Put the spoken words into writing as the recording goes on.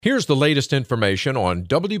Here's the latest information on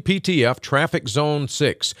WPTF Traffic Zone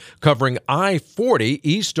 6, covering I-40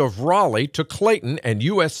 east of Raleigh to Clayton and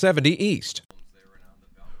US 70 east.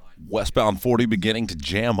 Westbound 40 beginning to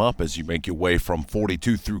jam up as you make your way from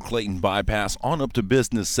 42 through Clayton Bypass on up to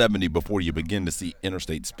Business 70 before you begin to see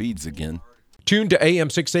interstate speeds again. Tune to AM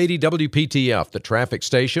 680 WPTF, the traffic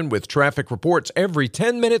station, with traffic reports every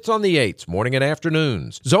 10 minutes on the 8s, morning and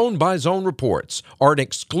afternoons. Zone-by-zone reports are an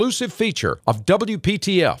exclusive feature of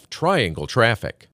WPTF Triangle Traffic.